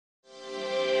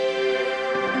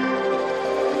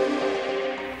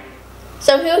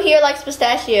So who here likes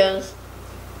pistachios?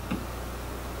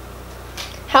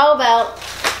 How about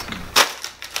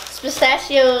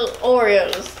Pistachio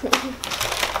Oreos?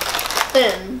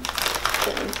 Thin.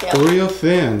 Yeah. Oreo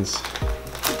Thins.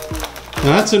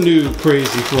 Now that's a new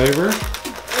crazy flavor.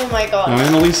 Oh my god. Now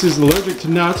Annalise is allergic to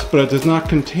nuts, but it does not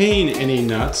contain any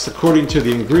nuts according to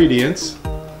the ingredients.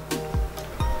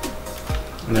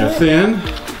 And they're thin.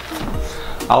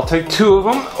 I'll take 2 of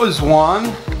them as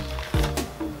 1.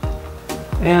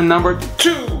 And number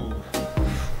 2.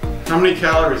 How many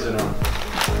calories in them?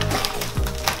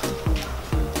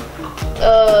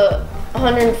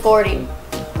 140.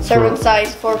 Serving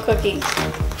size, 4 cookies.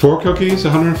 4 cookies,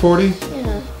 140?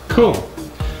 Yeah. Cool.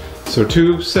 So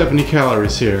 270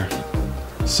 calories here.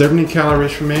 70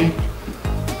 calories for me.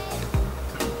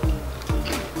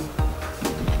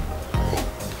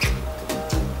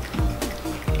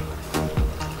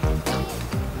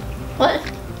 What?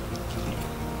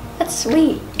 That's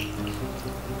sweet.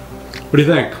 What do you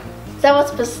think? Is that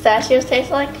what pistachios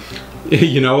taste like?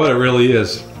 You know what? It really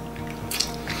is.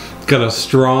 It's got a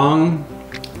strong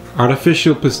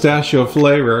artificial pistachio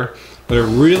flavor, but it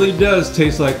really does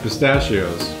taste like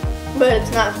pistachios. But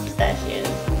it's not pistachios.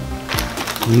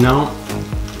 No,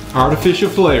 artificial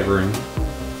flavoring.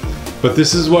 But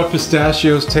this is what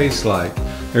pistachios taste like.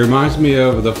 It reminds me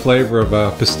of the flavor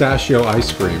of pistachio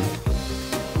ice cream.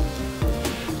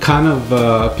 Kind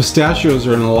of, pistachios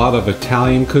are in a lot of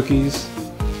Italian cookies.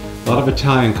 A lot of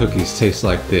Italian cookies taste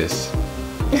like this.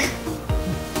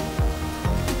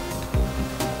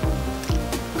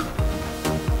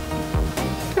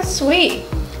 That's sweet.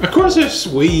 Of course they're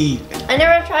sweet. I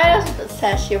never tried a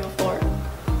pistachio before.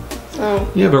 So.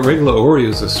 Yeah, but regular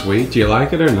Oreos are sweet. Do you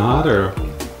like it or not? Or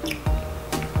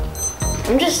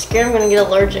I'm just scared I'm gonna get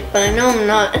allergic, but I know I'm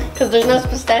not because there's no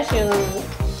pistachios on this.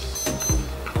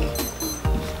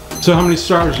 So how many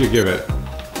stars do you give it?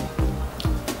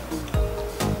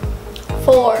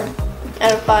 4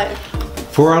 out of 5.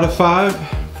 4 out of 5?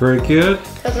 Very good.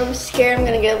 Because I'm scared I'm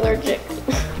gonna get allergic.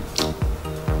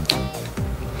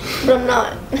 But I'm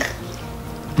not.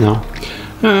 No.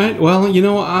 Alright, well, you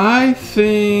know, I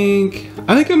think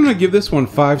I'm gonna give this one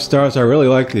 5 stars. I really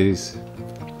like these.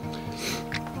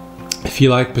 If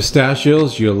you like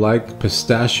pistachios, you'll like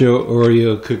pistachio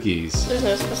Oreo cookies. There's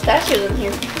no pistachios in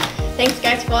here. Thanks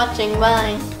guys for watching.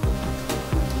 Bye.